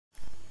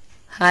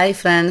Hi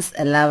friends,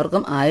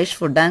 എല്ലാവർക്കും Ayush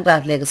food and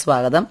ക്രാഫ്റ്റിലേക്ക്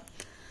സ്വാഗതം.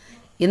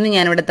 ഇന്ന്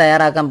ഞാനിവിടെ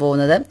തയ്യാറാക്കാൻ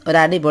പോകുന്നത് ഒരു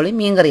അടിപൊളി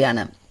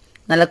മീൻകറിയാണ്.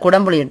 നല്ല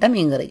കുടംപുളിയിട്ട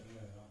മീൻകറി.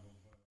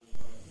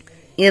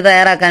 ഇത്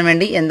തയ്യാറാക്കാൻ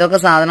വേണ്ടി എന്തൊക്കെ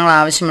സാധനങ്ങൾ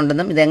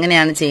ആവശ്യമുണ്ടെന്നും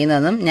ഇതെങ്ങനെയാണ്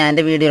ചെയ്യുന്നതെന്നും ഞാൻ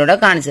എൻ്റെ വീഡിയോയിലൂടെ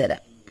കാണിച്ചു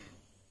തരാം.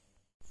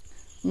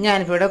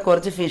 ഞാനിപ്പോൾ ഇവിടെ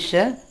കുറച്ച്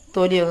ഫിഷ്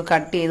തൊലിയൊക്കെ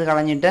കട്ട് ചെയ്ത്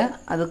കളഞ്ഞിട്ട്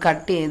അത്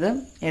കട്ട് ചെയ്ത്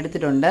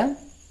എടുത്തിട്ടുണ്ട്.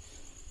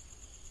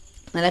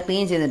 നല്ല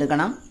ക്ലീൻ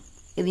ചെയ്തെടുക്കണം.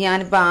 ഇത്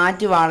ഞാനിപ്പോൾ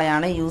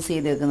ആറ്റുവാളയാണ് യൂസ്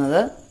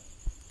ചെയ്തേക്കുന്നത്.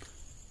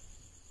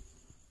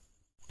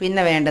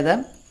 പിന്നെ വേണ്ടത്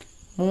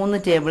 3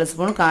 table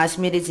spoon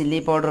Kashmiri chilli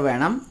powder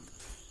വേണം,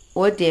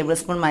 1 ടേബിൾ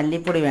സ്പൂൺ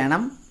മല്ലിപ്പൊടി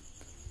വേണം,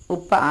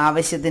 ഉപ്പ്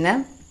ആവശ്യത്തിന്.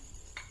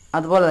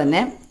 അതുപോലെ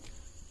തന്നെ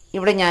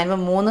ഇവിടെ ഞാനിപ്പോൾ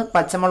 3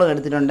 പച്ചമുളക്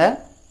എടുത്തിട്ടുണ്ട്,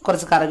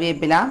 കുറച്ച്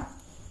കറിവേപ്പില,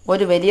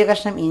 ഒരു വലിയ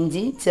കഷ്ണം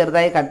ഇഞ്ചി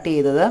ചെറുതായി കട്ട്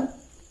ചെയ്തത്,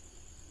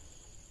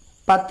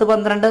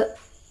 10-12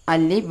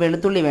 അല്ലി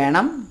വെളുത്തുള്ളി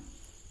വേണം.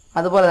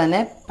 അതുപോലെ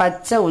തന്നെ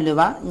പച്ച ഉലുവ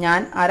ഞാൻ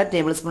 1/2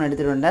 ടേബിൾ സ്പൂൺ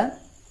എടുത്തിട്ടുണ്ട്.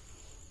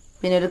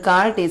 പിന്നെ ഒരു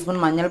 1/4 ടീസ്പൂൺ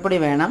മഞ്ഞൾപ്പൊടി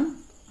വേണം.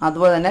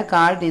 അതുപോലെ തന്നെ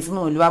 1/4 ടീസ്പൂൺ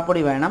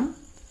ഉലുവാപ്പൊടി വേണം.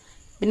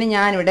 പിന്നെ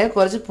ഞാനിവിടെ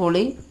കുറച്ച്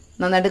പുളി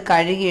നന്നായിട്ട്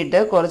കഴുകിയിട്ട്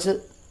കുറച്ച്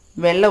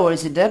വെള്ളം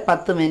ഒഴിച്ചിട്ട്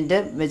 10 മിനിറ്റ്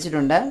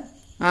വെച്ചിട്ടുണ്ട്.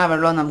 ആ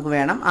വെള്ളവും നമുക്ക്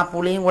വേണം, ആ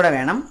പുളിയും കൂടെ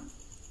വേണം.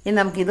 ഇനി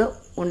നമുക്കിത്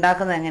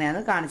ഉണ്ടാക്കുന്നത്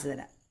എങ്ങനെയാണെന്ന് കാണിച്ചു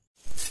തരാം.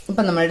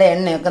 ഇപ്പം നമ്മളുടെ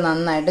എണ്ണയൊക്കെ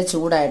നന്നായിട്ട്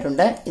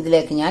ചൂടായിട്ടുണ്ട്.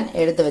 ഇതിലേക്ക് ഞാൻ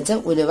എടുത്തു വെച്ച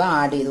ഉലുവ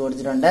ആഡ് ചെയ്ത്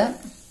കൊടുത്തിട്ടുണ്ട്.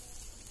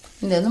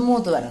 ഇതൊന്ന്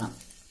മൂത്ത് വരണം.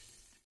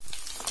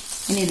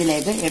 ഇനി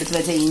ഇതിലേക്ക് എടുത്തു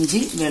വെച്ച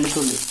ഇഞ്ചി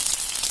വെളുത്തുള്ളി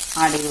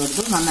ആഡ് ചെയ്ത്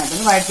കൊടുത്ത്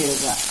നന്നായിട്ടൊന്ന്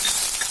വഴറ്റിയെടുക്കുക.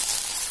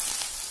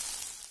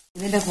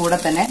 ഇതിന്റെ കൂടെ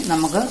തന്നെ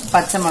നമുക്ക്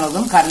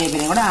പച്ചമുളകും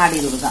കറിവേപ്പിലയും കൂടെ ആഡ്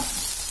ചെയ്ത് കൊടുക്കാം.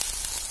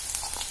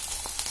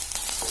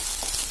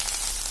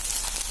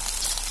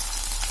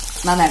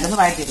 നന്നായിട്ടൊന്ന്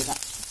വഴറ്റിയെടുക്കാം.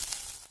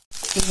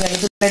 ഈ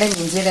വെളുത്തുള്ളിയുടെയും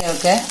ഇഞ്ചിയുടെയും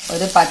ഒക്കെ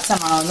ഒരു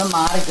പച്ചമണമൊന്ന്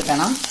മാറി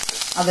കിട്ടണം.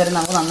 അതൊരു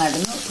നമുക്ക്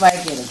നന്നായിട്ടൊന്ന്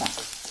വഴറ്റിയെടുക്കാം.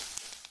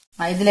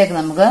 ഇതിലേക്ക്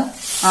നമുക്ക്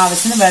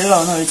ആവശ്യത്തിന്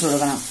വെള്ളമൊന്ന് ഒഴിച്ചു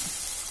കൊടുക്കണം.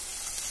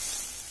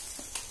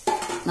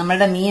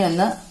 നമ്മളുടെ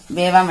മീനൊന്ന്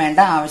വേവാൻ വേണ്ട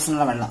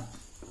ആവശ്യമുള്ള വെള്ളം.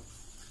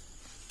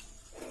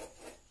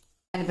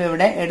 ഞാനിപ്പോൾ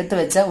ഇവിടെ എടുത്തു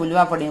വെച്ച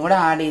ഉലുവാപ്പൊടിയും കൂടെ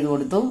ആഡ് ചെയ്ത്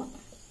കൊടുത്തു.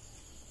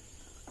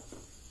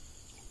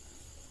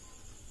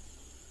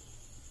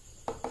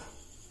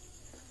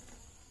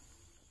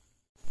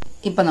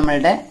 ഇപ്പം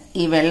നമ്മളുടെ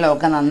ഈ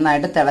വെള്ളമൊക്കെ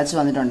നന്നായിട്ട് തിളച്ച്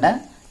വന്നിട്ടുണ്ട്.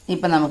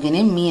 ഇപ്പം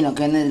നമുക്കിനി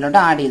മീനൊക്കെ ഒന്ന് ഇതിലോട്ട്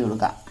ആഡ് ചെയ്ത്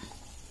കൊടുക്കാം.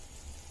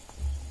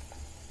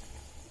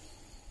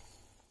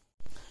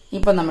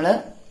 ഇപ്പം നമ്മൾ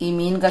ഈ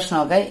മീൻ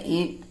കഷ്ണമൊക്കെ ഈ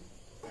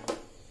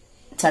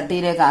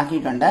ചട്ടിയിലേക്ക്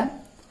ആക്കിയിട്ടുണ്ട്.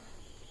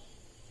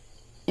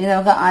 ഇനി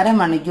നമുക്ക് 1/2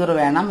 മണിക്കൂർ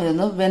വേണം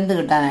ഇതൊന്ന് വെന്ത്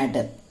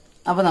കിട്ടാനായിട്ട്.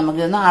 അപ്പോൾ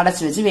നമുക്കിതൊന്ന്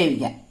അടച്ചു വെച്ച്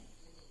വേവിക്കാം.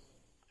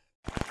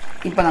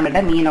 ഇപ്പം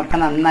നമ്മുടെ മീനൊക്കെ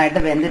നന്നായിട്ട്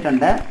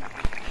വെന്തിട്ടുണ്ട്.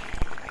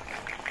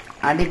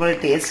 അടിപൊളി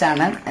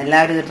ടേസ്റ്റാണ്.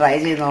 എല്ലാവരും ഇത് ട്രൈ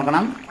ചെയ്ത്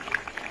നോക്കണം.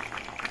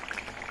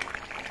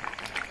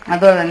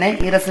 അതുപോലെ തന്നെ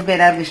ഈ റെസിപ്പി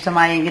എല്ലാവർക്കും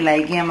ഇഷ്ടമായെങ്കിൽ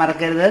ലൈക്ക് ചെയ്യാൻ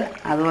മറക്കരുത്.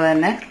 അതുപോലെ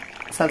തന്നെ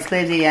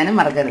സബ്സ്ക്രൈബ് ചെയ്യാനും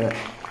മറക്കരുത്.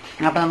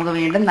 അപ്പോൾ നമുക്ക്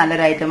വീണ്ടും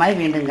നല്ലൊരു ഐറ്റമായി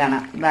വീണ്ടും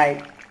കാണാം. ബൈ.